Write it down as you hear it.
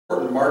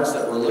important marks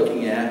that we're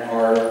looking at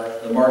are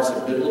the marks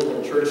of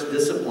biblical church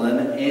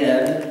discipline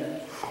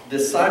and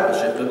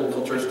discipleship,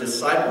 biblical church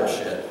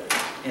discipleship.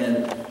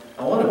 And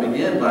I want to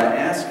begin by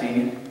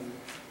asking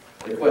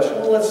the question,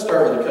 well, let's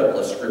start with a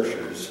couple of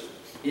scriptures.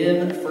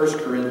 In 1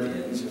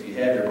 Corinthians, if you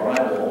have your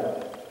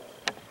Bible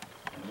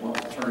and want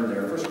to turn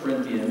there, 1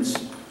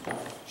 Corinthians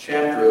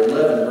chapter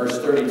 11, verse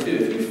 32.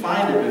 If you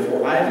find it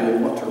before I do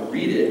and want to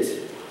read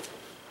it,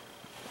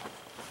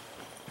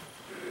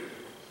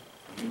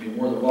 you'd be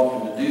more than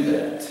welcome to do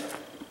that.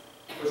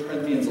 1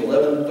 Corinthians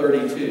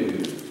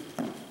 11:32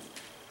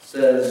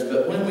 says,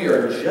 "But when we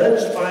are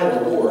judged by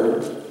the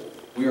Lord,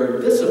 we are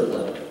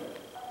disciplined,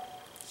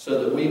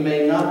 so that we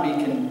may not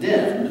be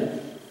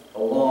condemned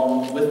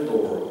along with the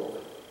world."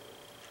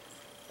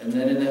 And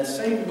then in that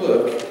same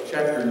book,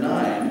 chapter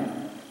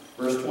 9,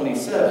 verse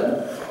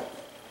 27,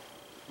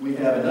 we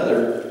have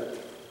another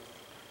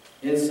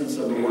instance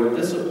of the word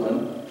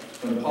discipline,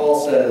 when Paul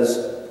says,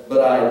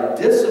 "But I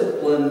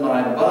discipline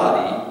my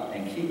body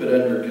and keep it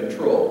under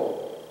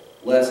control,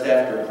 lest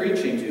after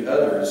preaching to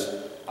others,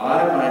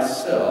 I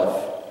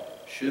myself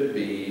should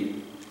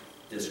be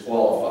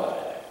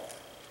disqualified."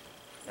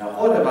 Now,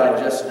 what have I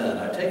just done?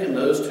 I've taken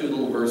those two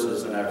little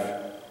verses and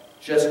I've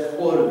just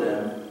quoted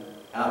them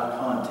out of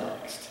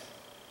context.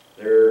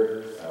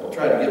 I will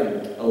try to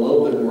give a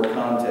little bit more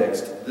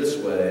context this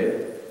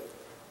way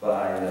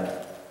by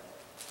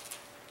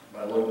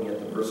looking at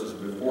the verses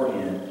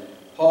beforehand.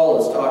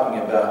 Paul is talking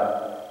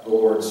about the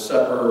Lord's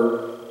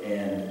Supper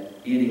and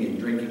eating and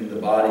drinking the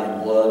body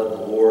and blood of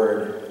the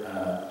Lord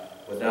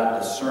without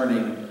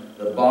discerning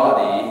the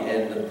body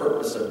and the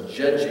purpose of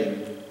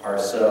judging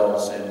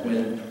ourselves. And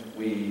when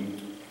we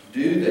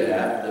do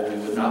that we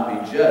would not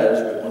be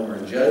judged, but when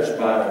we're judged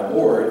by the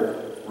Lord,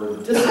 we're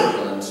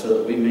disciplined so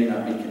that we may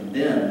not be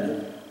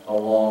condemned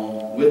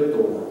along with the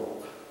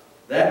world.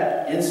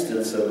 That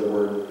instance of the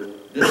word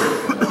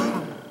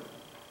discipline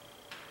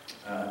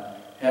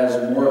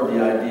has more of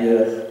the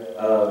idea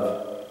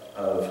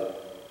of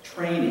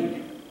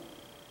training.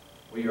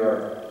 We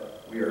are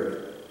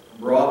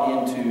brought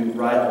into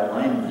right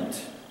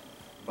alignment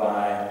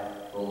by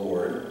the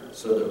Lord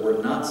so that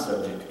we're not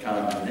subject to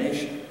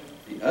condemnation.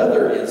 The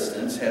other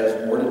instance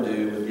has more to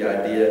do with the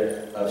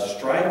idea of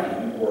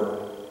striking or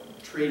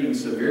treating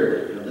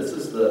severely. You know, this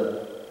is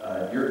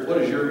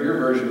your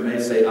version may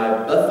say,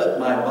 "I buffet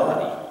my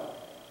body."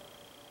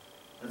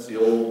 That's the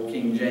old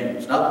King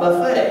James. Not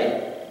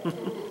buffet,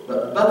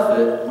 but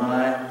buffet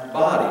my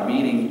body,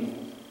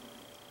 meaning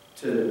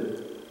to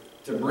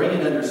bring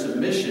it under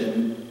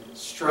submission,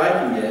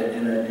 striking it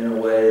in a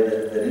way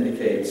that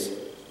indicates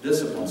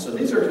discipline. So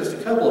these are just a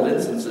couple of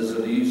instances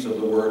of the use of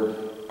the word,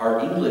 our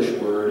English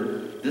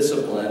word,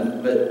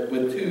 discipline, but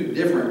with two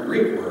different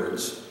Greek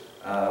words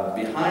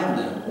behind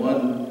them.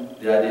 One,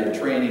 the idea of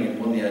training, and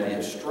one, the idea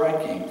of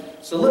striking.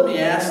 So let me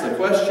ask the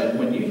question,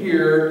 when you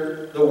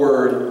hear the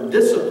word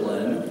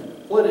discipline,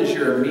 what is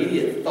your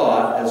immediate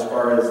thought as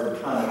far as the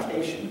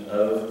connotation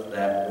of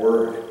that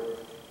word?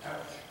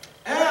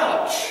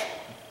 Ouch!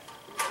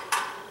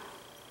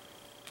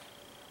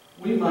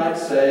 We might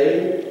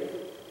say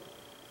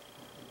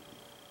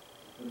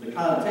that the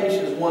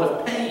connotation is one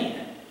of pain.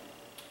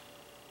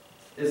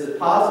 Is it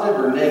positive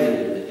or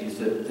negative that you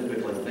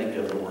typically think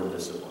of the word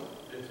discipline?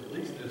 It's at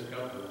least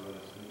discomfort when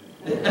it's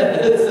in there.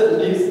 It's at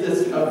least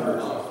discomfort.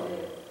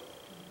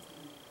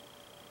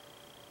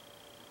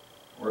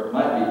 Or it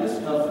might be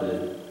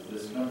discomfort.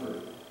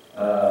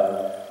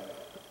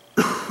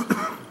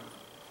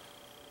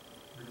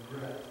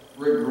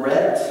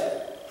 Regret.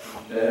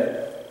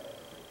 Okay.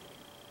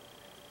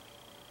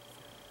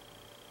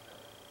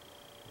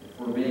 If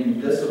we're being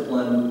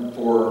disciplined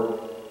for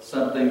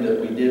something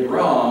that we did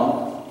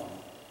wrong,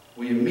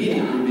 we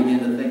immediately begin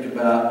to think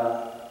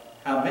about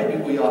how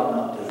maybe we ought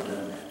not to have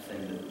done that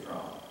thing that was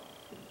wrong.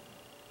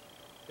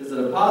 Is it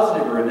a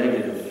positive or a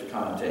negative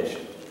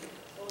connotation?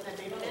 Well, that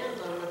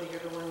depends on whether you're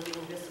the one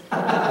being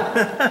disciplined.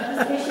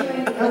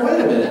 Now,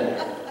 wait a minute.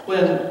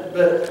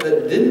 But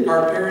didn't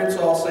our parents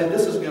all say,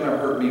 "This is going to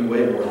hurt me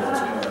way more than it's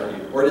going to hurt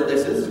you"? Or did they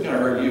say, "This is going to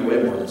hurt you way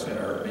more than it's going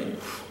to hurt me"?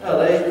 No,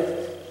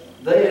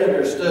 they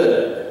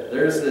understood.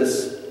 There's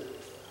this,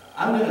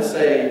 I'm going to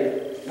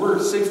say, we're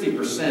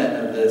 60%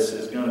 of this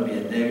is going to be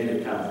a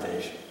negative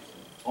connotation.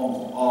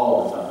 Almost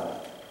all the time.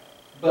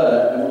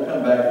 But, and we'll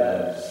come back to that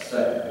in just a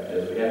second,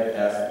 because we have to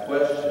ask the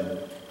question,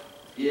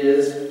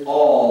 is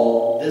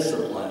all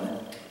discipline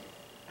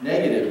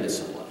negative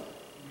discipline?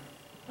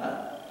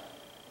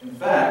 In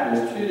fact,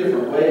 there's two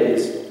different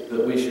ways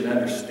that we should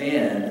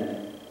understand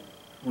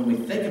when we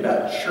think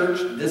about church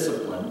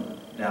discipline.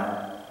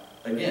 Now,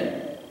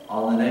 again,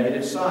 on the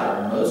negative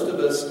side, most of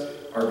us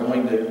are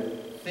going to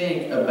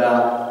think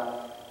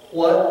about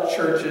what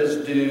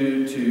churches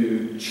do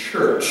to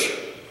church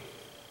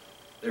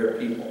their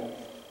people.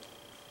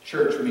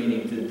 Church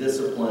meaning to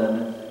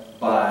discipline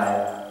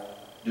by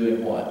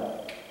doing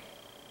what?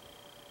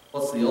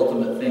 What's the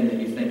ultimate thing that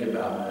you think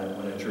about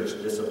when a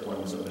church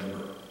disciplines a member?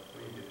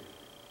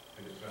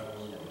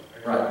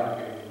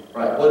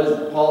 Right. What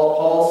is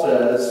Paul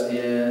says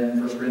in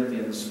 1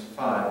 Corinthians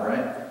 5,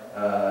 right?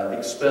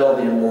 expel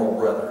the immoral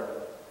brother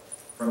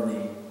from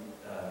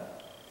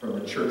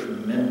the church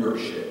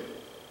membership.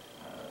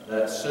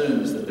 That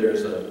assumes that there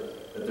is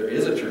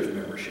a church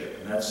membership,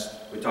 and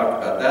we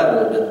talked about that a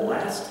little bit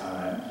last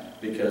time,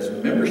 because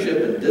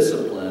membership and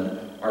discipline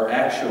are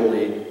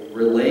actually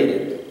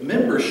related.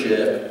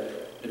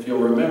 Membership, if you'll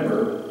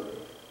remember,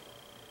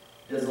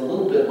 is a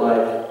little bit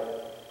like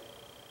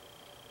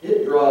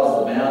it draws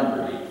the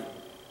boundary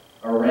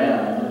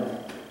around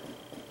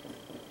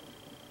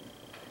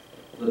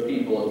the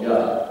people of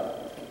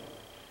God.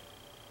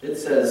 It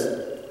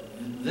says,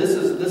 this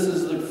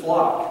is the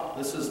flock.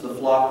 This is the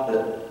flock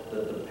that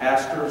the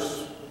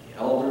pastors, the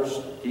elders,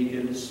 the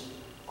deacons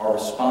are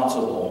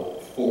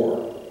responsible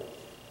for.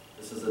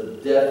 This is a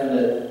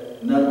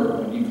definite number.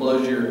 When you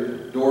close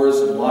your doors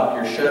and lock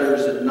your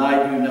shutters at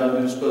night, you know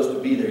who's supposed to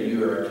be there.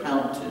 You are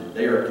accounted.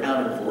 They are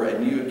accounted for,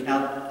 and you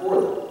account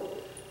for them.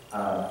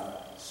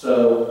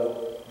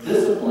 So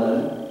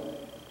discipline,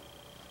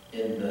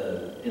 in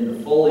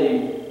the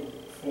fully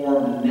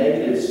formed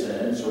negative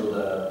sense, or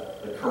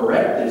the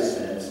corrective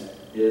sense,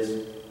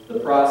 is the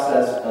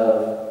process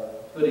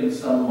of putting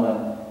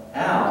someone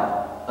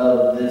out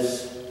of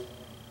this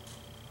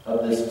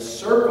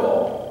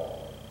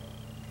circle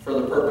for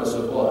the purpose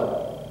of what?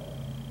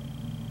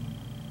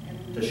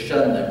 To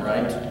shun them,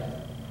 right?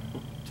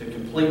 To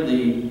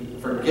completely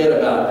forget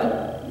about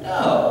them.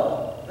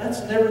 No,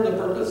 that's never the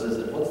purpose, is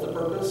it? What's the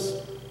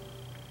purpose?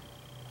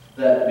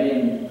 That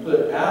being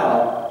put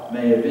out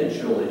may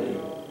eventually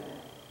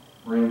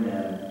bring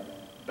them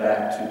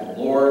back to the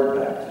Lord,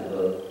 back to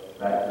the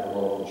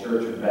local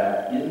church, and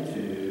back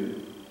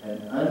into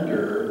and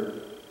under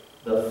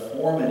the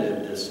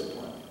formative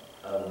discipline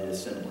of the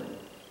assembly.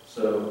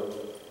 So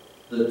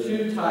the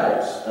two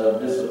types of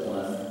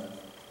discipline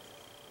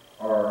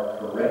are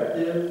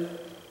corrective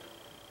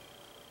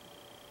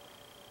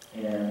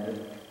and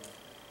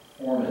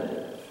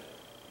formative.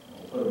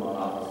 We'll put them on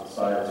opposite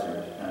sides here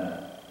to kind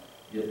of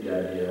get the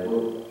idea.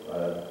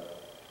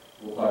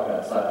 We'll talk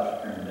about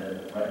discipleship here in a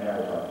minute, but right now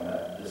we're talking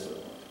about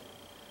discipline.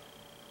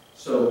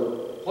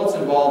 So what's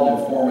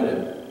involved in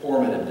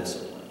formative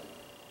discipline?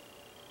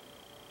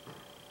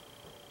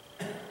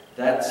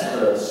 That's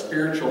the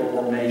spiritual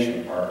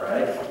formation part,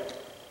 right?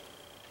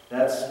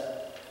 That's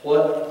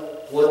what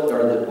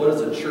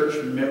is a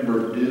church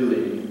member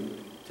doing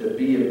to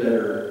be a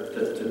better,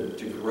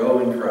 to grow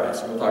in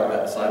Christ. And we'll talk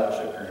about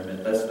discipleship here in a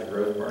minute. That's the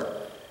growth part.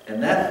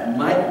 And that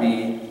might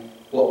be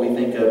what we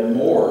think of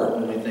more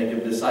when we think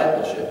of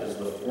discipleship as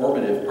the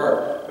formative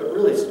part. But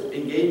really, it's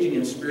engaging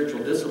in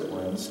spiritual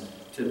disciplines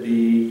to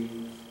be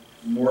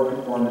more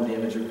conformed to the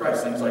image of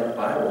Christ. Things like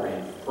Bible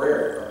reading,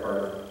 prayer are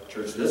part of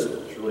church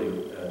discipline. It's really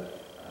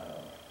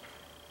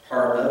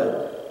part of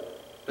it.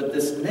 But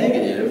this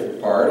negative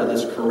part, or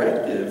this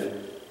corrective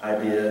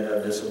idea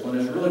of discipline,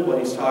 is really what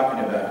he's talking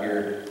about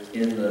here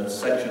in the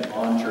section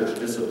on church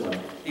discipline.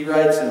 He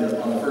writes on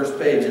the first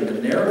page, in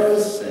the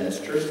narrowest sense,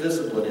 church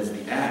discipline is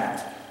the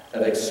act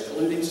of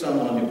excluding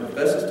someone who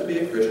professes to be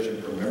a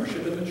Christian from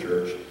membership in the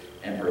church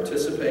and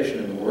participation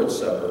in the Lord's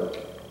Supper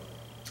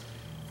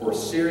for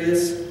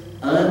serious,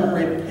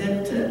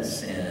 unrepentant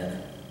sin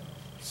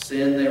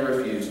they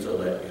refuse to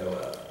let go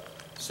of.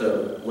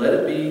 So let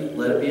it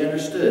be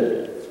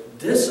understood.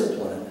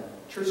 Discipline,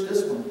 church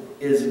discipline,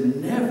 is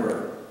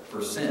never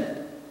for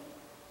sin.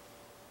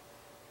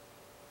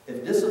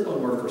 If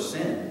discipline were for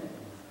sin,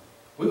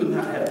 we would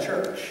not have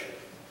church.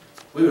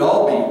 We would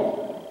all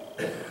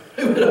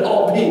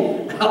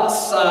be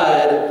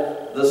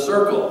outside the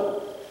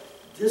circle.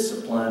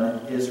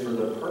 Discipline is for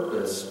the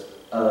purpose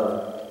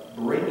of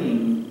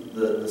bringing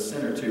the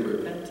sinner to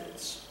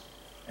repentance.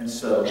 And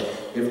so,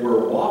 if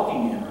we're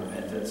walking in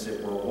repentance,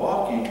 if we're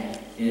walking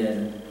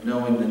in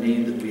knowing the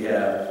need that we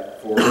have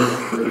for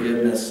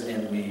forgiveness,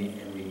 and we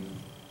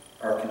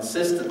are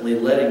consistently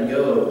letting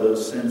go of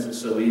those sins that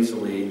so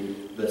easily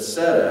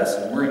beset us,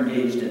 and we're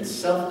engaged in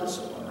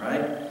self-discipline,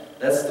 right?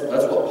 That's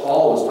what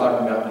Paul was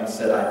talking about when he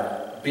said,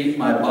 I beat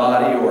my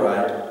body, or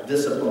I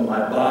discipline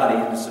my body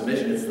into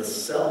submission. It's the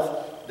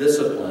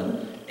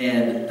self-discipline.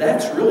 And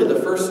that's really the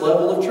first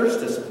level of church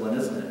discipline,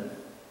 isn't it?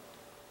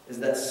 Is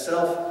that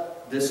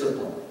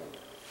self-discipline.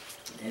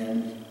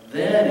 And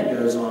then it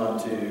goes on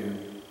to,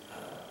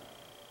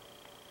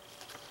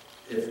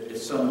 if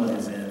someone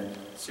is in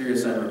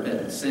serious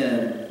unrepentant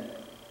sin,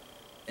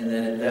 and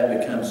then that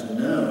becomes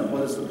known,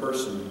 what is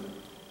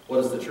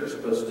the church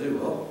supposed to do?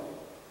 Well,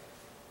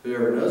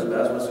 whoever knows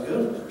about it is supposed to go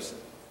to the person.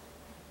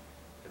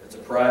 If it's a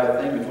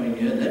private thing between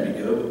you and them,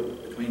 you go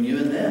between you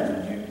and them,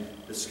 and you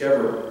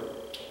discover,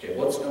 okay,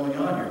 what's going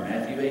on here?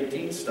 Matthew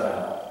 18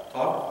 style.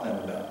 Talk to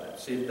them about that.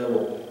 See if they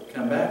will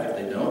come back. If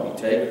they don't, you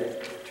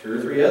take 2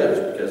 or 3 others,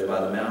 because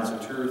by the mouths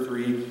of 2 or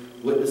 3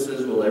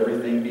 witnesses will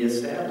everything be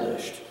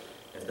established.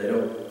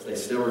 If they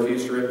still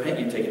refuse to repent,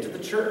 you take it to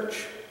the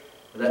church.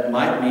 That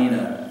might mean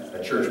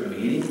a church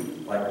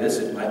meeting like this.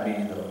 It might be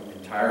the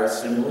entire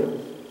assembly.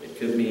 It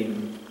could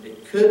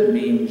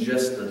mean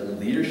just the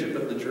leadership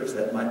of the church.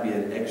 That might be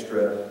an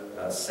extra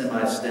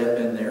semi-step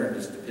in there,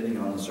 just depending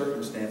on the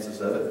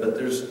circumstances of it. But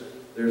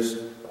there's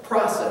a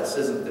process,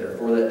 isn't there,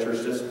 for that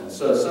church discipline.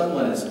 So if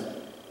someone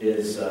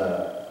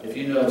if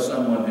you know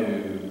someone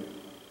who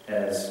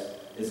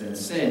is in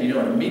sin, you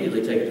don't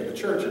immediately take it to the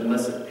church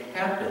unless the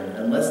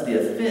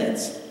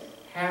offense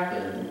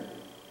happened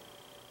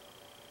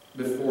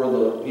before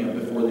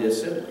the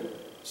assembly.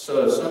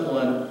 So if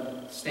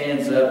someone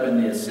stands up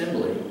in the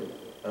assembly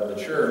of the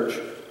church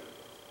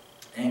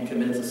and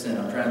commits a sin,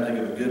 I'm trying to think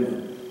of a good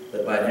one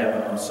that might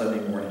happen on a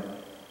Sunday morning.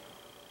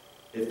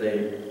 If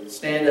they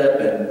stand up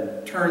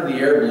and turn the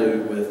air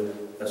blue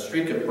with a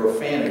streak of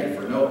profanity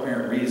for no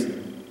apparent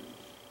reason,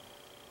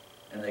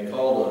 and they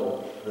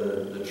call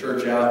the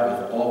church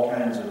out with all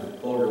kinds of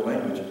vulgar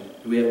language,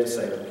 do we have to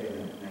say, okay,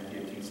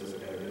 Matthew 18 says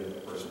I've got to go to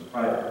the person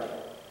privately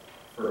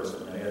first,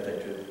 and then I got to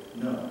take to it?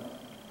 No.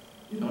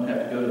 You don't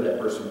have to go to that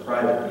person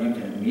privately. You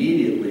can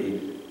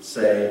immediately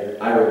say,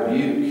 I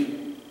rebuke,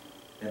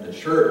 and the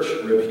church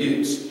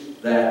rebukes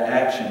that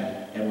action,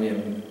 and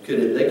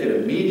they could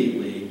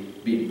immediately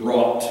be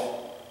brought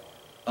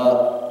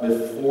up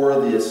before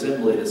the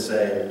assembly to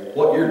say,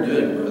 what you're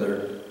doing,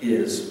 brother,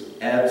 is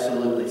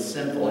absolutely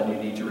sinful and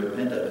you need to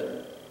repent of it.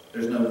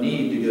 There's no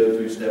need to go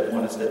through step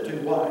 1 and step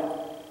 2. Why?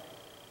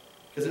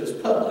 Because it was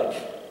public.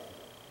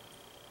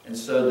 And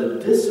so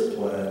the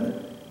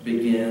discipline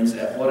begins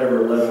at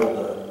whatever level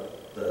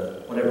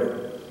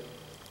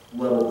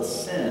the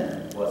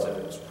sin was. If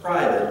it was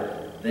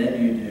private,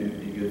 then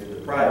you go through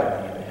the private.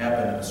 And if it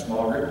happened in a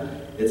small group,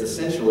 it's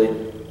essentially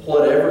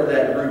whatever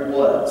that group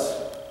was,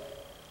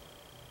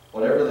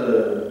 whatever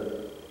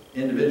the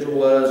individual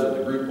was or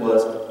the group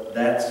was,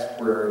 that's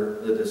where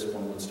the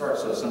discipline would start.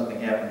 So if something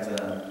happens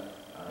in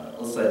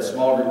let's say a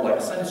small group like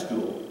a Sunday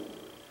school,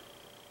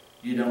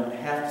 you don't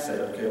have to say,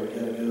 okay, we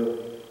got to go.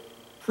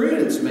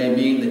 Prudence may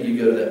mean that you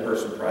go to that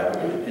person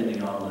privately,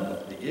 depending on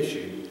the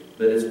issue,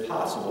 but it's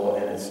possible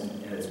and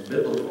it's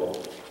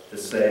biblical to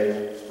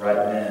say right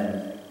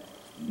then,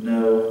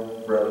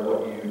 no, brother,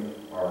 what you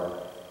are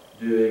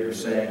doing or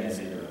saying is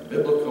either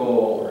unbiblical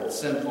or it's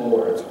sinful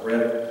or it's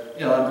heretical.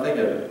 I'm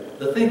thinking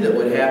the thing that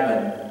would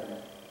happen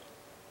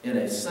in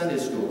a Sunday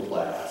school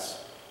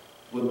class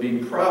would be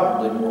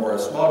probably more, or a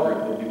small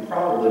group would be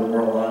probably more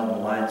along the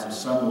lines of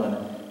someone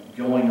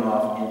going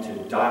off into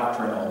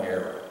doctrinal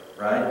error,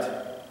 right?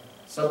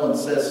 Someone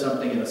says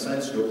something in a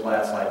Sunday school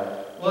class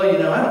like, well,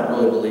 I don't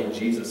really believe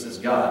Jesus is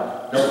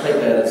God. Don't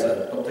take that as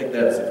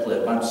a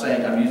clip. I'm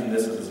using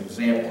this as an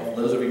example. If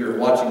those of you who are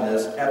watching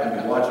this happen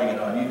to be watching it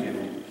on YouTube,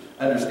 you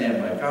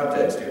understand my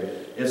context here.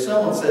 If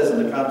someone says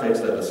in the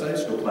context of a Sunday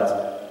school class,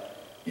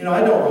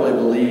 I don't really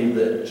believe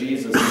that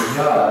Jesus is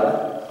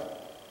God,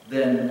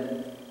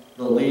 then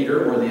the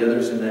leader or the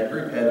others in that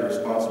group had the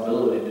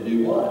responsibility to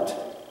do what?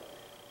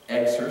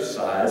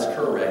 Exercise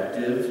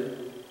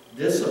corrective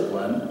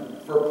discipline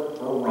for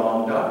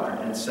wrong doctrine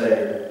and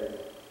say,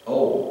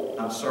 oh,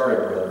 I'm sorry,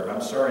 brother,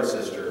 I'm sorry,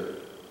 sister.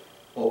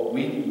 What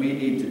we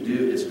need to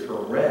do is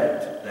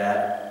correct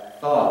that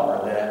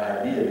thought or that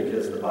idea,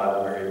 because the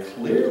Bible very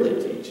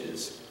clearly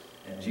teaches,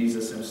 and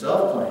Jesus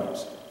himself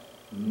claims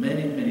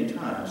many, many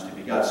times to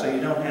be God. So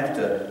you don't have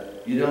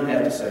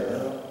to say,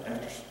 well,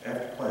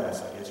 after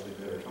class, I guess we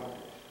better talk.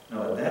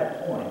 No, at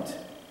that point,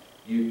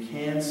 you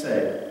can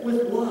say,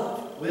 with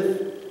love,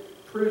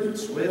 with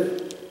prudence,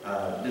 with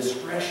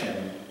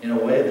discretion, in a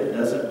way that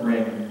doesn't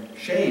bring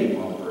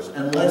shame on the person,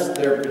 unless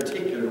they're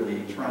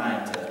particularly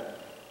trying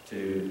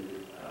to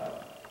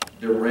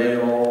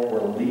derail or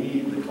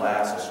lead the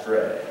class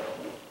astray,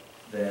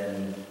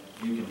 then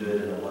you can do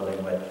it in a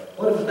loving way.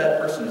 What if that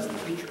person is the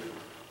teacher?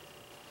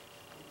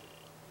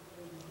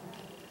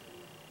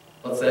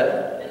 What's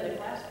that? Then the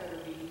class better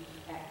be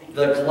acting.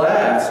 The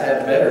class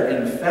had better.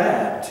 In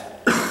fact,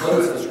 what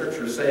does the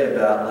scripture say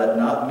about let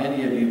not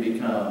many of you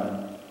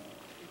become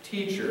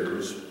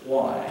teachers?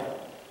 Why?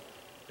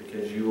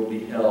 Because you will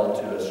be held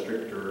to a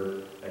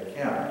stricter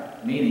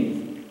account.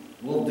 Meaning,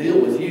 we'll deal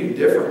with you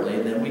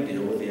differently than we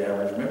deal with the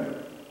average member.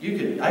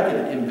 I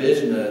could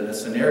envision a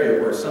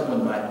scenario where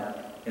someone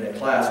in a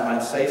class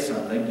might say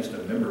something, just a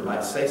member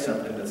might say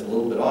something that's a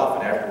little bit off,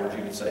 and afterwards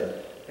you could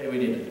say, hey, we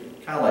need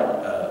to, kind of like,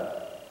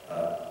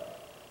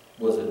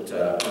 was it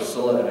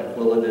Priscilla and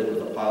Aquila did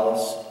with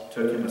Apollos,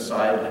 took him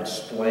aside and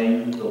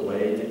explained the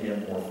way to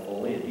him more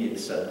fully, and he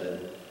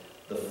accepted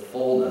the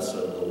fullness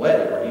of the way,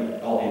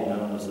 where all he had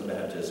known was the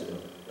baptism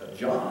of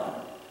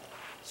John.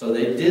 So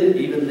they did,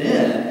 even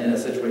then, in a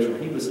situation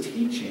where he was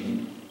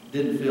teaching,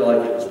 didn't feel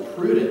like it was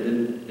prudent,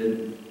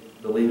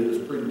 didn't believe it was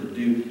prudent to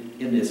do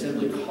in the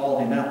assembly, call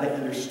him out. They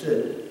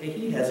understood, hey,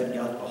 he hasn't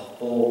got the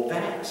whole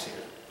facts here.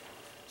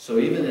 So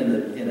even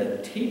in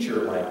a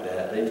teacher like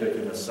that, they took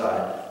him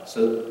aside.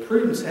 So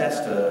prudence has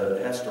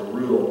to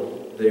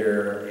rule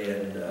there,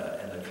 in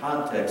the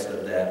context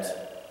of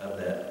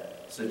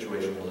that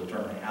situation will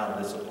determine how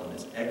discipline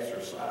is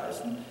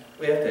exercised. And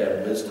we have to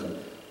have wisdom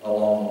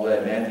along the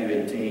way. Matthew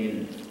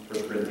 18,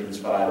 1 Corinthians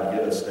 5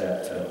 give us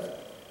that.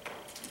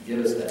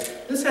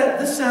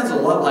 This sounds a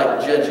lot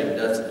like judging,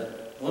 doesn't it?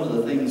 One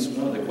of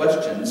the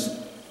questions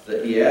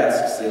that he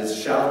asks is,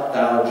 shalt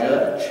thou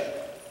judge?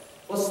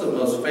 What's the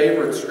most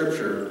favorite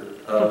scripture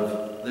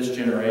of this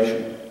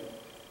generation?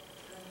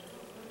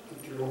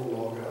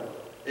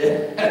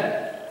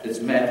 It's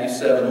Matthew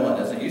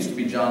 7:1. As it used to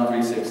be John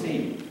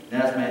 3:16.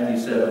 Now it's Matthew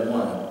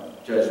 7:1.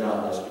 Judge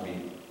not lest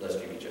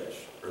you be judged,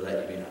 or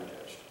that you be not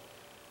judged.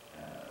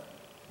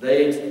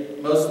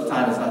 Most of the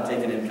time it's not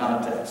taken in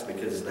context,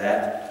 because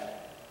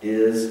that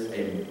is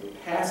a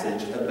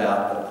passage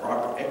about the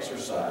proper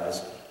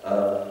exercise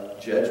of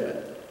judgment.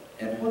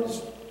 And what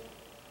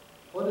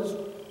does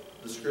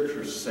the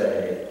Scriptures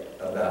say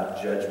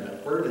about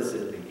judgment? Where does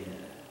it begin?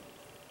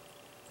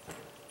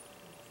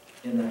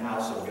 In the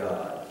house of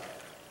God.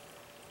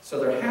 So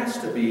there has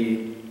to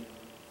be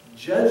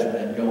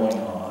judgment going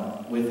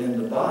on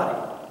within the body.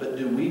 But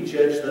do we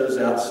judge those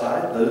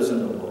outside, those in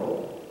the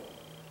world?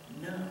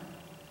 No.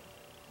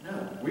 No.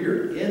 We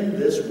are in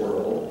this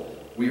world.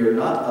 We are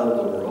not of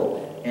the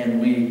world. And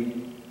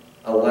we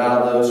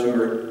allow those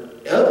who are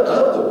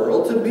of the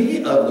world to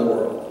be of the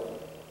world.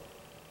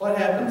 What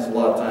happens a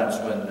lot of times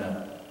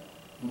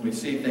when we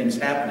see things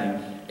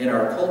happening in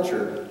our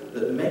culture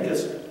that make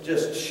us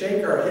just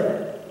shake our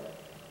head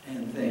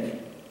and think,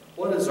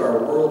 what is our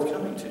world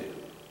coming to?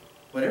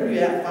 Whenever you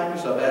find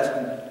yourself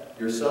asking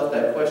yourself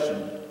that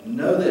question,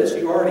 know this,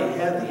 you already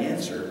have the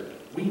answer.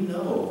 We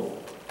know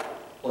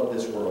what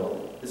this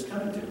world is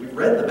coming to. We've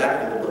read the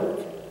back of the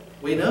book.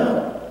 We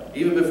know.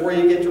 Even before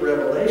you get to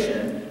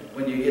Revelation,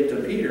 when you get to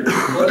Peter,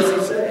 what does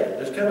he say?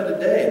 There's coming a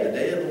day, the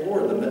day of the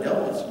Lord.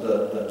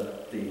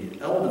 The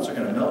elements are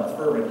going to melt with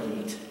fervent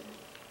heat.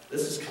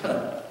 This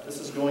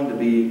is going to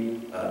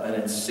be an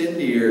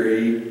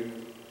incendiary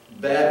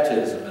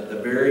baptism at the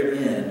very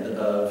end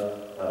of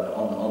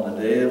on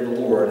the day of the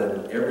Lord,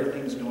 and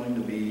everything's going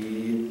to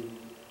be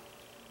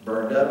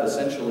burned up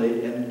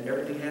essentially, and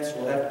everything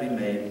will have to be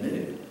made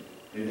new.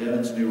 New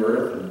heavens, new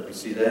earth, and we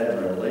see that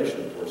in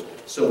Revelation, of course.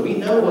 So we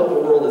know what the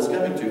world is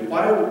coming to.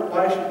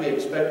 Why should we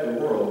expect the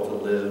world to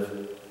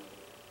live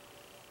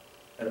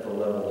at the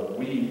level that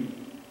we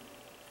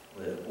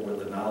live, or with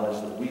the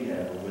knowledge that we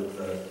have, or with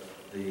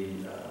the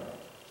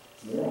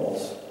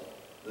morals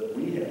that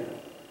we have?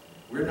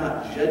 We're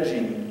not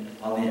judging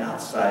on the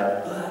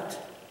outside, but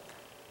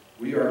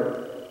we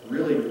are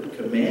really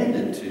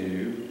commanded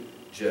to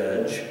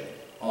judge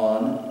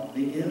on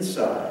the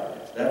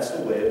inside. That's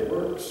the way it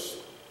works.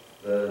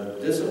 The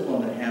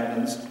discipline that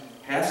happens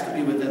has to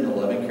be within the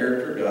loving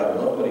character of God. I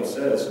love what he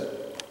says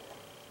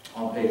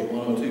on page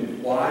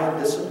 102. Why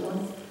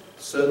discipline?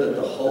 So that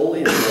the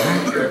holy and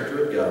loving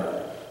character of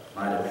God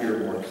might appear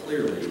more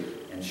clearly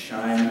and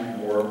shine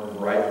more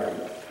brightly.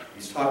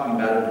 He's talking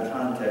about it in the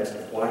context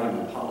of why you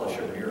would polish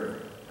a mirror.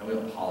 And we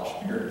don't polish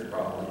mirrors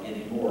probably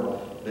anymore.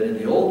 But in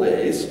the old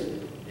days,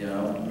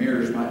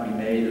 mirrors might be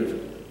made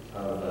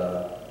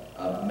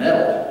of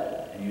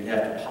metal, and you'd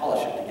have to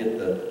polish it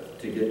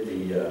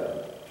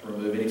to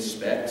remove any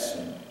specks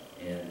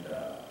and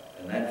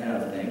that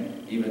kind of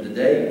thing. Even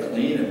today, you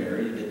clean a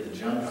mirror, you get the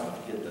junk off,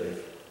 you get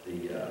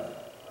the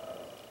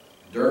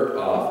dirt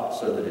off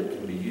so that it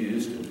can be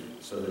used, and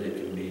so that it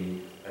can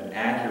be an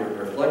accurate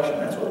reflection.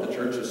 That's what the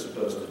church is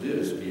supposed to do,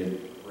 is to be a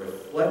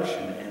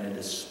reflection and a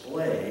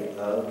display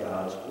of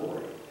God's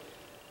glory.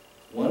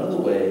 One of the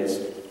ways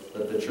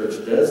that the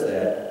church does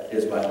that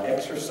is by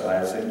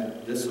exercising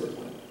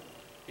discipline.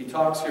 He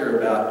talks here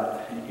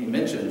about, he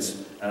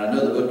mentions, and I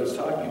know the book he's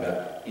talking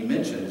about, he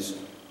mentions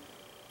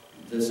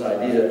this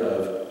idea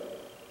of,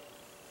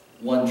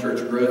 one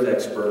church growth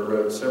expert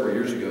wrote several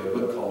years ago a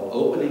book called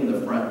Opening the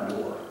Front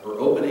Door, or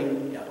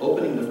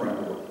Opening the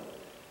Front Door.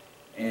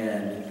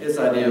 And his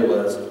idea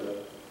was,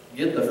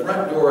 get the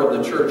front door of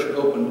the church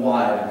open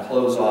wide and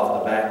close off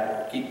the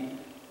back door.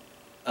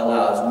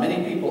 Allow as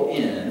many people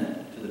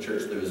in to the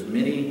church through as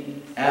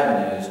many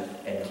avenues,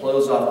 and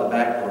close off the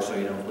back door so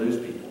you don't lose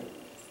people.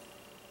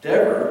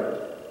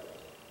 Dever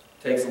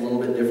takes a little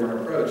bit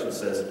different approach and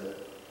says,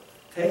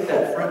 take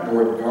that front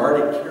door, guard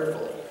it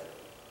carefully,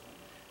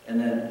 and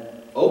then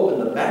open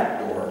the back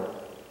door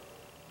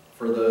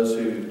for those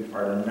who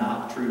are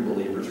not true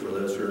believers, for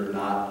those who are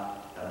not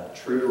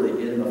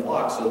truly in the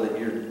flock, so that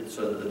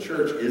the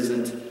church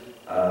isn't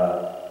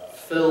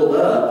filled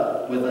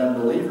up with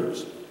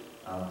unbelievers.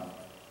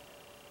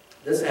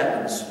 This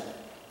happens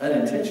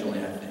unintentionally,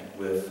 I think,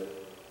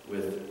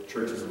 with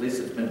churches. At least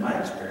it's been my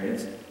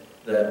experience,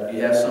 that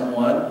you have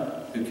someone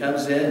who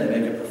comes in, they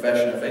make a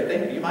profession of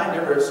faith. You might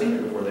never have seen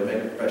it before. They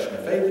make a profession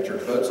of faith. The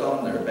church votes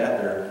on them.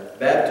 They're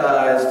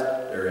baptized.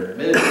 They're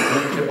admitted to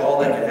membership. All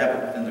that can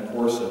happen within the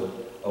course of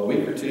a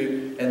week or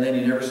two, and then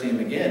you never see them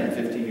again, and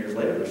 15 years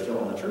later they're still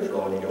on the church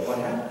roll, and you go, what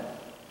happened?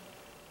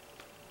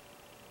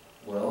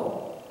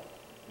 Well,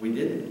 we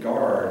didn't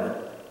guard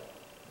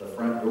the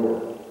front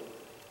door,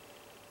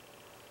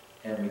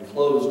 and we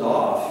closed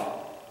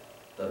off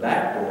the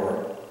back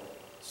door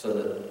so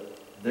that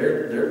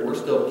we're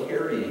still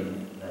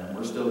carrying them.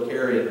 We're still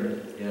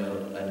carrying,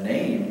 a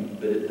name,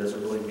 but it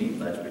doesn't really mean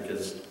much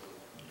because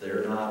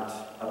they're not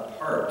a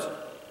part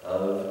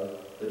of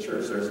the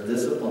church. There's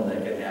discipline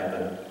that can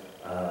happen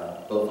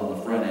both on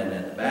the front end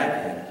and the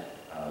back end.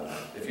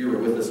 If you were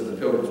with us in the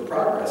Pilgrim's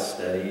Progress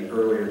study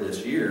earlier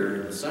this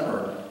year in the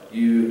summer,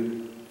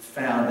 you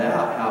found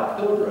out how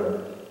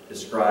Pilgrim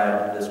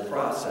described this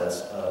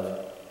process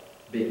of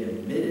being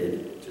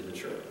admitted to the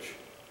church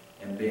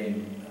and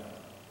being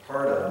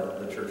part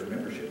of the church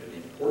membership, and the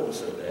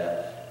importance of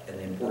that, and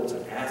the importance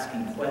of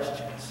asking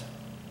questions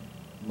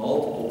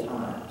multiple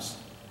times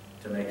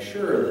to make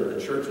sure that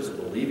the church is a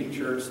believing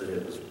church, that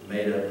it was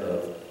made up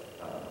of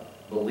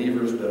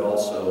believers, but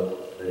also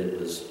that it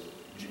was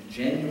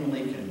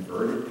genuinely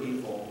converted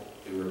people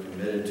who were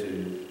committed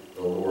to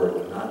the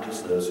Lord, not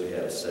just those who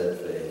had a set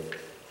faith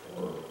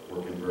or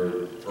were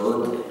converted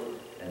verbally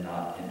and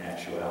not in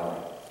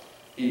actuality.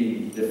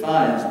 He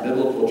defines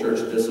biblical church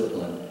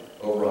discipline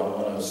over on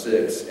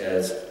 106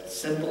 as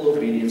simple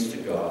obedience to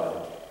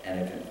God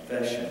and a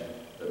confession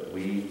that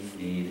we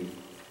need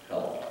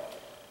help.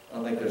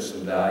 I think there's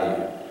some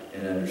value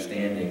in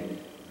understanding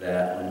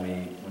that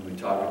when we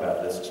talk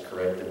about this as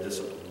corrective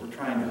discipline, we're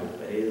trying to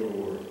obey the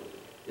Lord.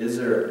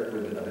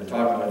 I've been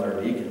talking with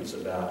our deacons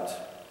about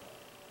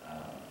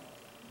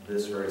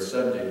this very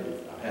subject.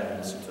 I've had them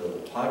listen to a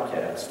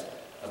podcast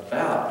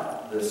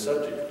about this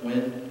subject.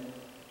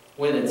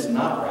 When it's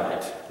not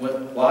right,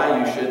 why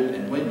you should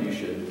and when you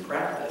should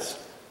practice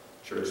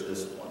church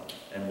discipline.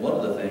 And one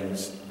of the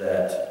things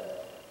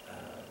that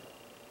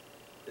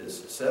is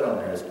said on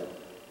there is,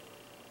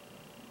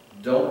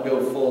 don't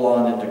go full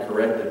on into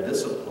corrective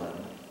discipline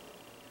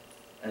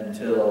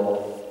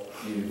until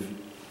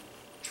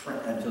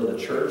the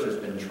church has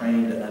been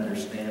trained to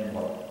understand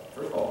what,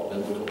 first of all,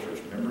 biblical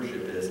church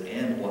membership is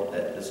and what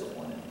that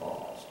discipline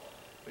involves.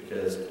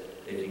 Because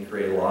it can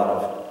create a lot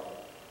of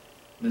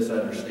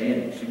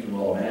misunderstandings. You can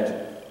well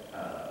imagine.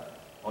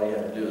 All you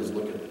have to do is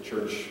look at the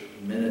church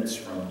minutes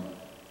from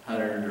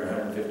 100 or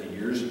 150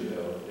 years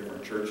ago,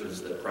 different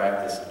churches that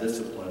practice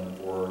discipline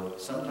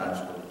sometimes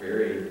for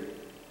very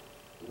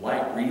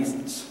light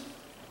reasons.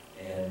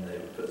 And they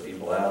would put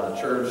people out of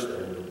the church,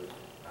 they would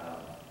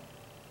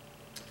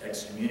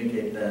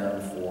excommunicate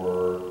them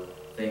for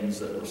things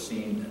that were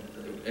seen,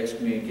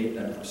 excommunicate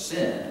them for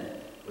sin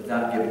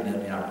without giving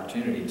them the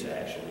opportunity to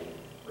actually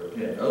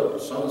repent. Oh,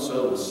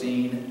 so-and-so was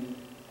seen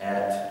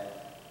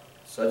at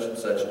such and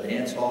such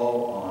dance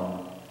hall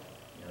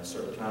on a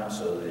certain time,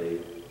 so they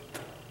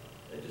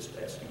just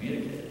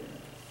excommunicated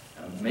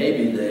them. And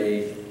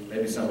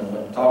maybe someone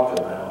went and talked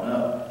to them, I don't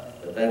know.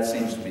 But that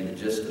seems to be the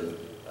gist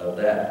of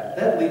that.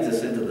 That leads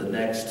us into the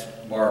next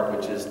mark,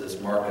 which is this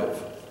mark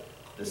of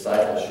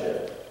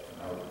discipleship.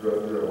 I'll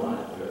go through a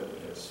line through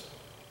it because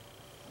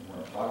we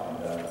weren't talking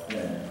about it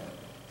then.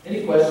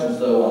 Any questions,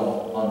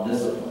 though, on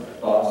discipline,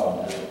 thoughts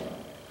on discipline,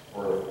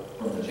 or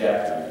from the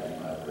chapter that you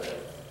might have read?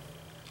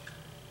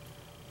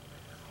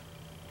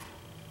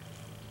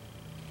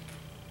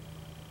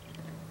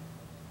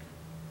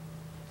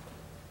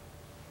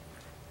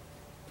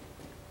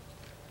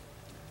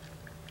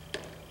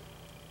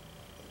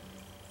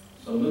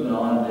 So moving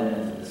on then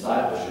into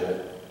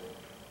discipleship.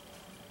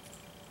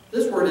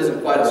 This word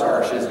isn't quite as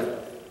harsh, is it?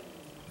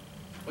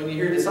 When you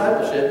hear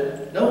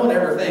discipleship, no one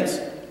ever thinks,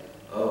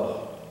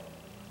 oh,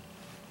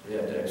 we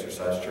have to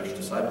exercise church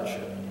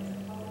discipleship.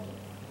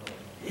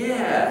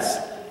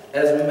 Yes,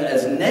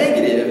 as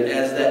negative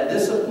as that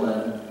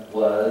discipline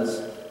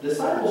was,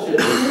 discipleship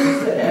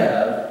tends to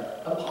have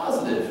a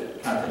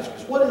positive connotation.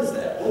 Because what is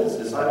that? What is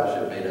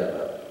discipleship made up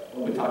of?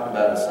 Well, we talked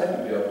about it a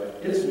second ago.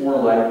 It's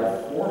more like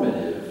a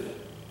formative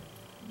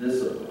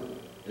discipline,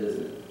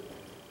 isn't it?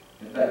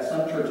 In fact,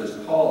 some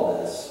churches call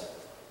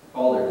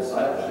their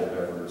discipleship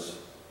efforts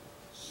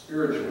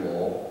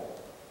spiritual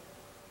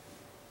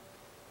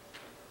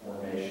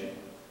formation.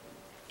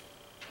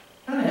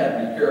 Kind of have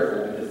to be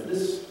careful because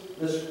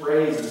this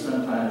phrase is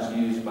sometimes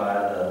used by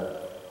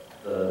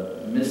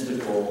the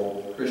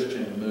mystical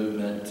Christian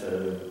movement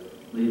to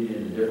lead you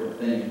into different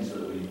things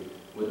that we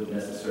wouldn't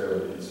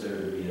necessarily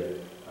consider to be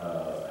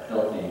a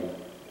healthy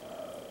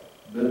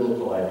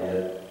biblical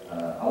idea.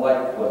 I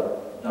like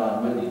what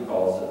Don Whitney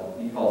calls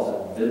it. He calls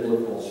it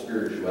biblical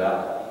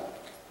spirituality.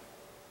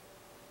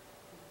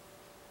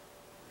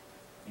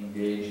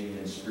 Engaging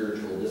in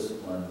spiritual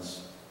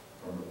disciplines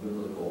from a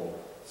biblical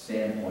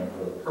standpoint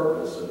for the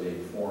purpose of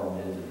being formed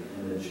into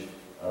the image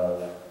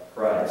of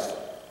Christ.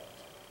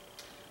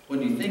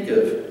 When you think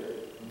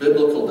of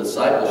biblical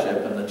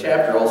discipleship, and the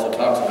chapter also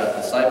talks about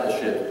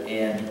discipleship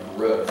and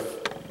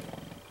growth.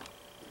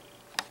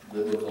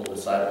 Biblical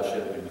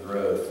discipleship and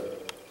growth.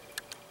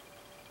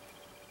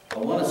 I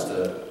want us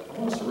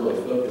to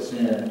really focus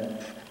in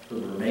for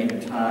the remaining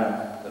time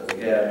that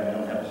we have. We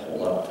don't have a whole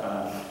lot of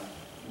time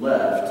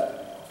left.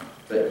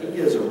 But he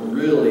gives a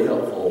really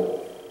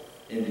helpful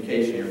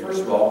indication here.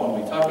 First of all,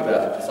 when we talk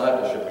about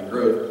discipleship and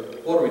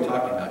growth, what are we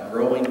talking about?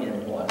 Growing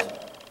in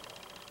what?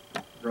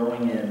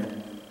 Growing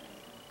in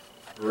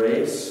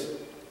grace,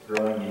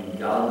 growing in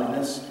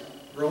godliness,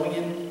 growing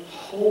in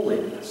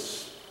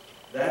holiness.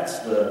 That's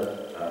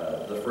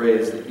the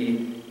phrase that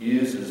he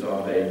uses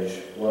on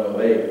page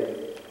 108.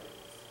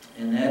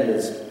 And that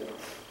is,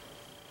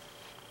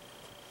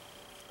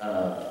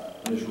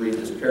 let me just read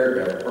this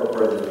paragraph, part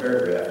of this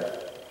paragraph.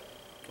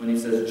 When he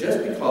says,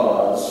 just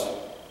because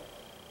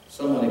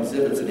someone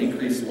exhibits an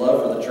increased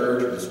love for the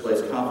church or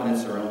displays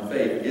confidence in their own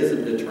faith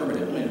isn't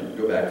determinative. Let me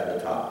go back to the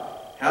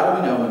top. How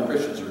do we know when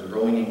Christians are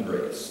growing in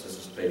grace? This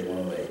is page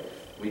 108.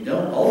 We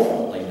don't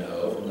ultimately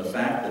know from the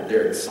fact that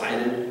they're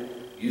excited,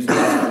 use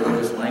lots of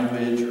religious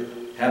language, or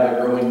have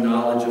a growing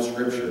knowledge of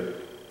Scripture.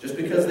 Just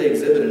because they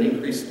exhibit an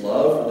increased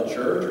love for the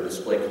church or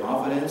display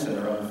confidence in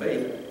their own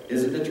faith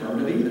isn't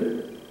determinative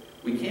either.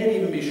 We can't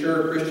even be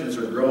sure Christians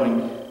are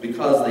growing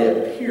because they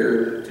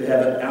appear to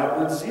have an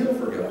outward zeal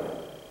for God.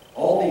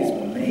 All these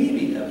may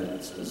be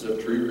evidences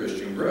of true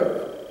Christian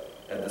growth.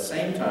 At the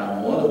same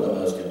time, one of the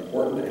most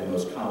important and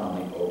most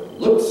commonly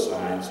overlooked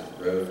signs of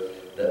growth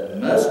that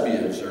must be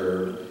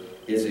observed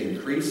is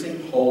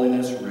increasing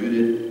holiness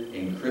rooted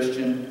in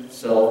Christian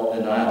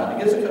self-denial.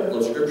 And it gives a couple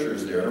of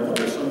scriptures there. I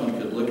wonder if someone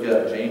could look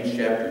up James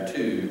chapter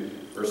 2,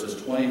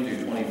 verses 20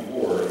 through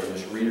 24, and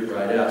just read it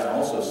right out. And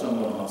also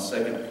someone on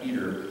 2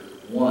 Peter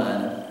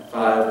 1,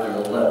 5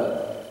 through 11.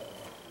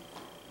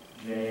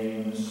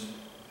 James.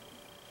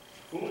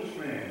 Foolish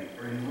man,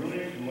 are you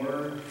willing to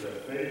learn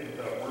that faith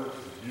without works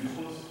is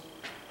useless?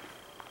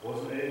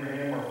 Wasn't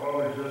Abraham our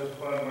father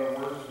justified by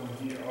works when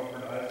he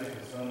offered Isaac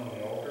his son on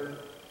the altar?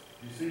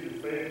 You see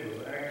that faith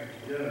was acted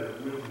together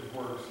with his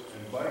works,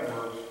 and by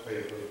works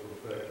faith was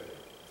perfected.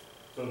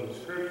 So the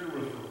scripture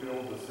was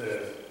fulfilled that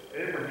says,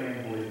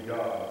 Abraham believed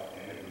God,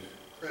 and it was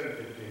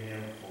credited to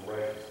him for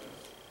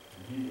righteousness,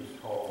 and he was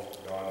called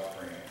God's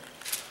friend.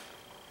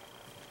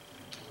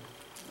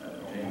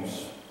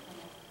 James.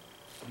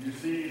 You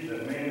see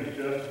that man is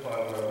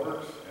justified by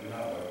works and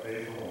not by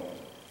faith alone.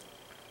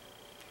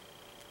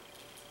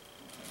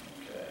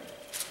 Okay.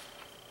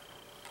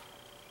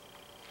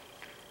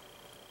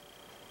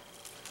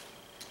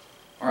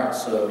 All right,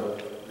 so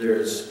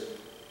there's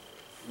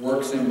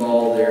works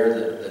involved there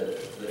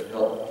that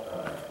help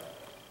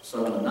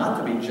someone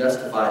not to be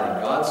justified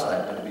in God's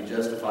sight, but to be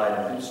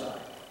justified in whose sight?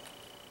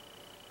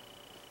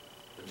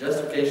 The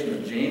justification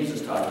that James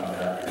is talking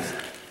about is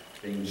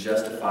being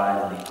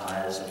justified in the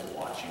eyes of the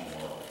watching world.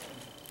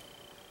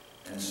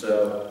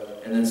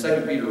 And then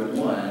 2 Peter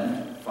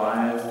 1,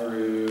 5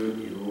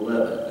 through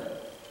 11.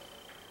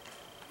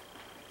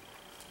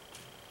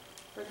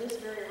 For this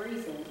very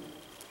reason,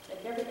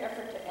 make every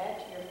effort to add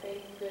to your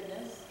faith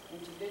goodness,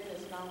 and to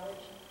goodness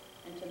knowledge,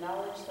 and to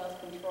knowledge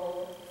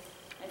self-control,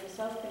 and to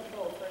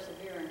self-control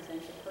perseverance,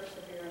 and to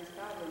perseverance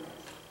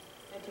godliness,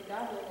 and to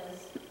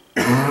godliness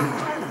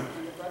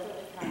and to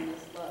brotherly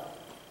kindness love.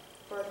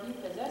 For if you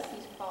possess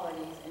these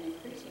qualities in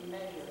increasing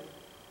measure,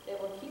 they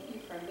will keep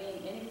you from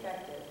being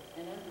ineffective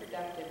and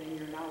unproductive in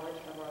your knowledge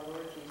of our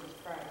Lord Jesus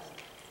Christ.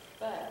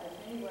 But if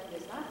anyone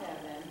does not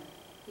have them,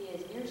 he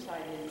is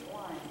nearsighted and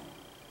blind,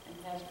 and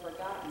has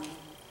forgotten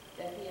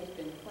that he has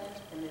been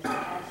cleansed from his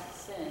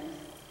past sins.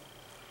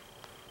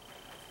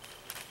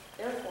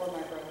 Therefore,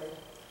 my brothers,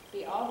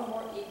 be all the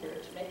more eager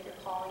to make your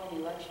calling and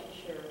election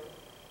sure.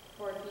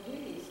 For if you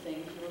do these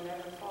things, you will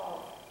never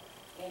fall,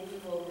 and you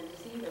will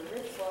receive a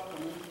rich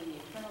welcome into the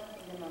eternal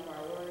kingdom of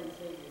our Lord and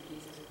Savior,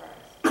 Jesus Christ.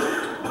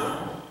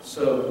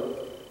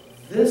 So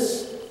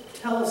this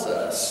tells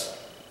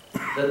us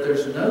that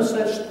there's no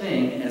such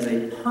thing as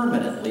a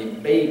permanently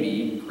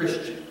baby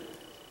Christian.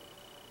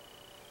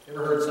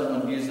 Ever heard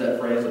someone use that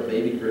phrase, a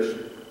baby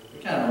Christian?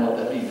 You kind of know what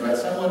that means, right?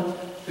 Someone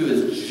who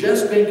has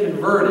just been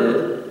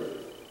converted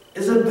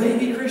is a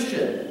baby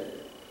Christian.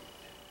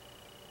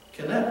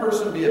 Can that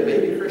person be a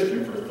baby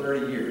Christian for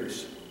 30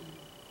 years?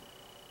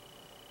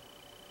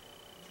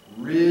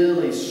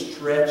 Really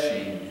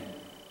stretching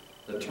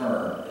the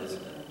term,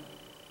 isn't it?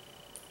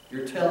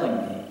 You're telling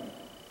me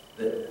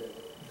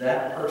that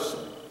that person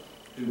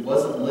who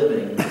wasn't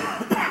living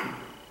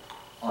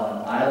on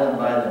an island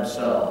by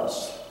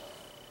themselves,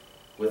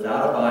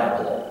 without a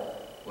Bible,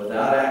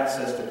 without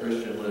access to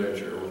Christian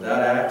literature,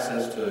 without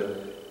access to a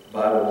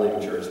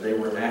Bible-believing church, they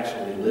were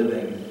actually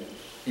living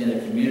in a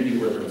community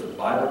where there was a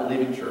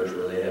Bible-believing church,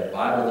 where they had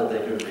Bible that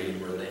they could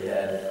read, where they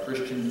had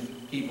Christian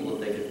people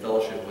that they could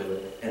fellowship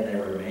with, and they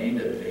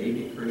remained a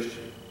baby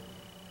Christian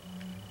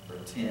for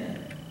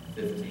 10,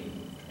 15,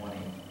 20,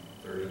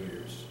 30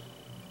 years.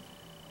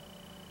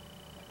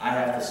 I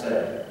have to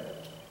say,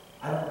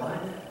 I don't buy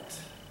that.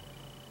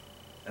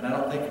 And I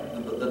don't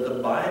think that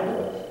the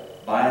Bible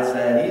buys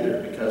that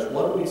either, because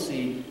what do we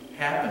see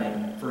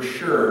happening for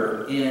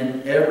sure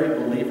in every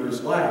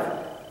believer's life?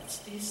 It's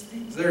these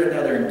things.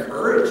 They're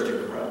encouraged to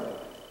grow.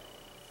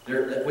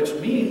 Which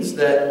means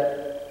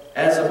that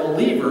as a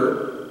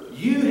believer,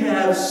 you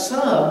have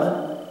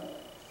some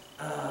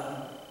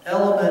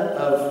element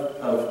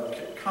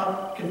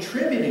of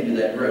contributing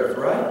to that growth,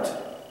 right?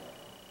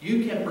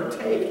 You can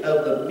partake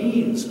of the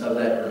means of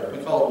that growth.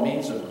 We call it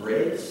means of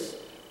grace,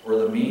 or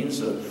the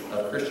means of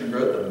Christian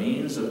growth, the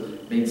means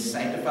of being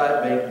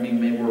sanctified, being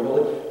made more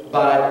holy,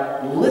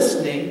 by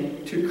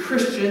listening to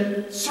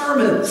Christian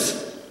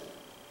sermons,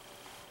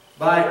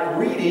 by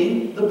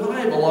reading the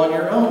Bible on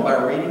your own, by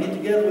reading it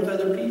together with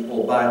other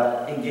people,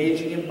 by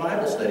engaging in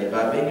Bible study,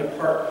 by being a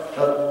part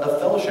of a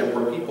fellowship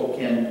where people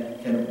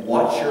can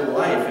watch your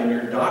life and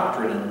your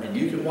doctrine, and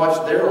you can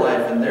watch their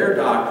life and their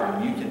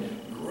doctrine, and you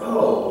can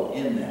grow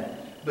in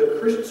that. But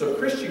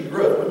Christian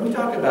growth, when we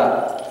talk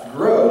about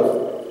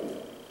growth,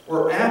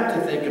 we're apt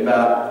to think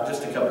about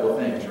just a couple of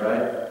things,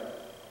 right?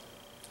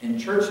 In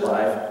church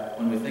life,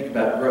 when we think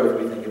about growth,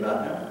 we think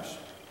about numbers.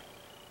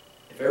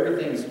 If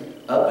everything's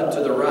up and to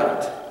the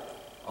right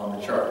on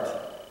the chart,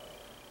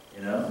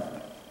 you know,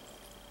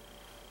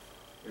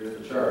 here's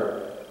the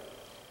chart.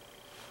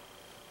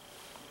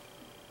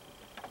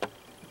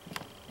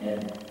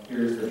 And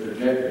here's the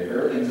trajectory. If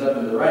everything's up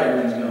and to the right,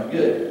 everything's going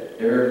good.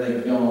 If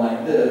everything's going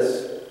like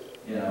this,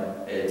 you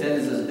know,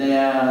 attendance is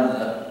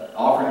down,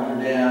 offerings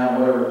are down,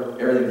 whatever,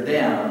 everything's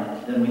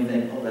down, then we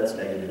think, oh, that's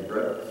negative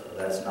growth.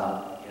 That's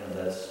not, you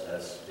know,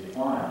 that's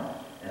decline.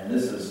 And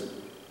this is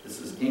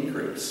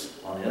increase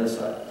on the other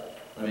side.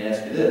 Let me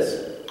ask you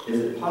this. Is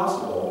it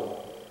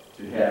possible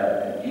to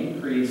have an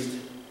increased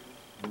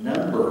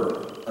number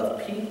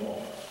of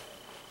people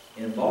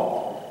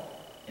involved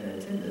in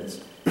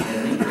attendance and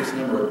an increased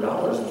number of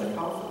dollars in the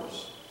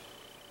coffers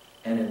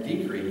and a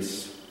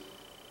decrease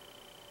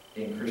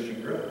in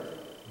Christian growth?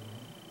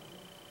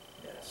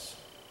 Yes,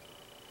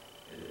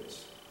 it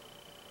is.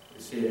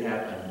 We see it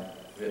happen.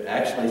 We've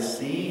actually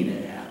seen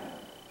it happen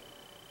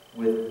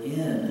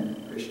within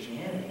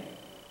Christianity.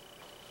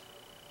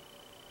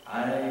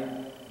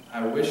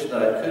 I wish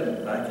that I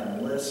couldn't, but I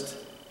could list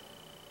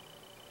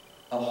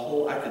a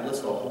whole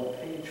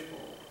page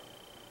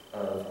full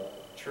of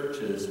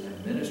churches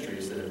and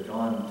ministries that have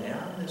gone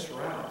down this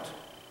route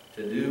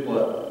to do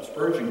what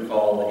Spurgeon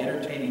called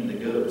entertaining the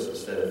goats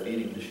instead of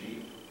feeding the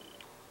sheep.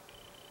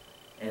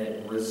 And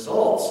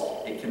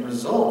it can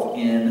result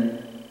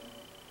in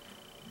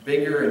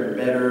bigger and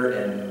better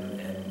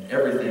and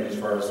everything as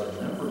far as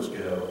the numbers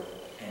go,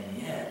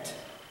 and yet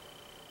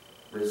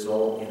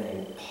result in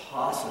a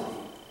paucity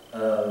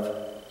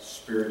of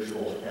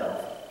spiritual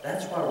health.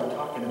 That's why we're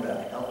talking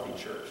about healthy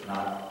church,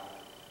 not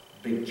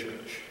big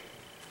church.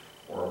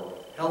 Or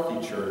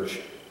healthy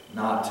church,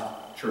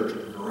 not church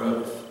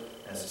growth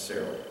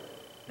necessarily.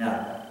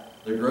 Now,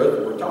 the growth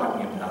that we're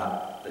talking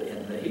about,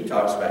 that he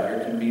talks about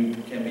here, can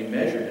be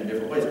measured in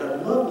different ways. I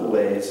love the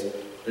ways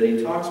that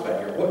he talks about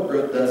here. What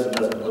growth does and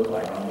doesn't look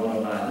like on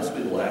 109. This will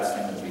be the last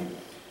thing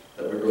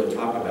that we really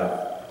talk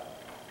about.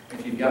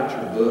 If you've got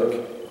your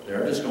book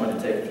there, I'm just going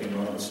to take a few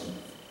moments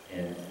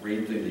and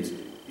read through these.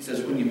 He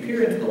says, when you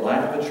peer into the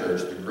life of a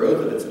church, the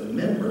growth of its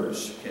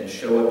members can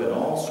show up in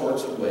all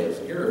sorts of ways.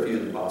 And here are a few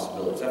of the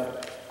possibilities.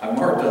 I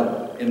marked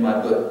up in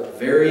my book,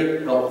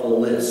 very helpful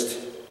list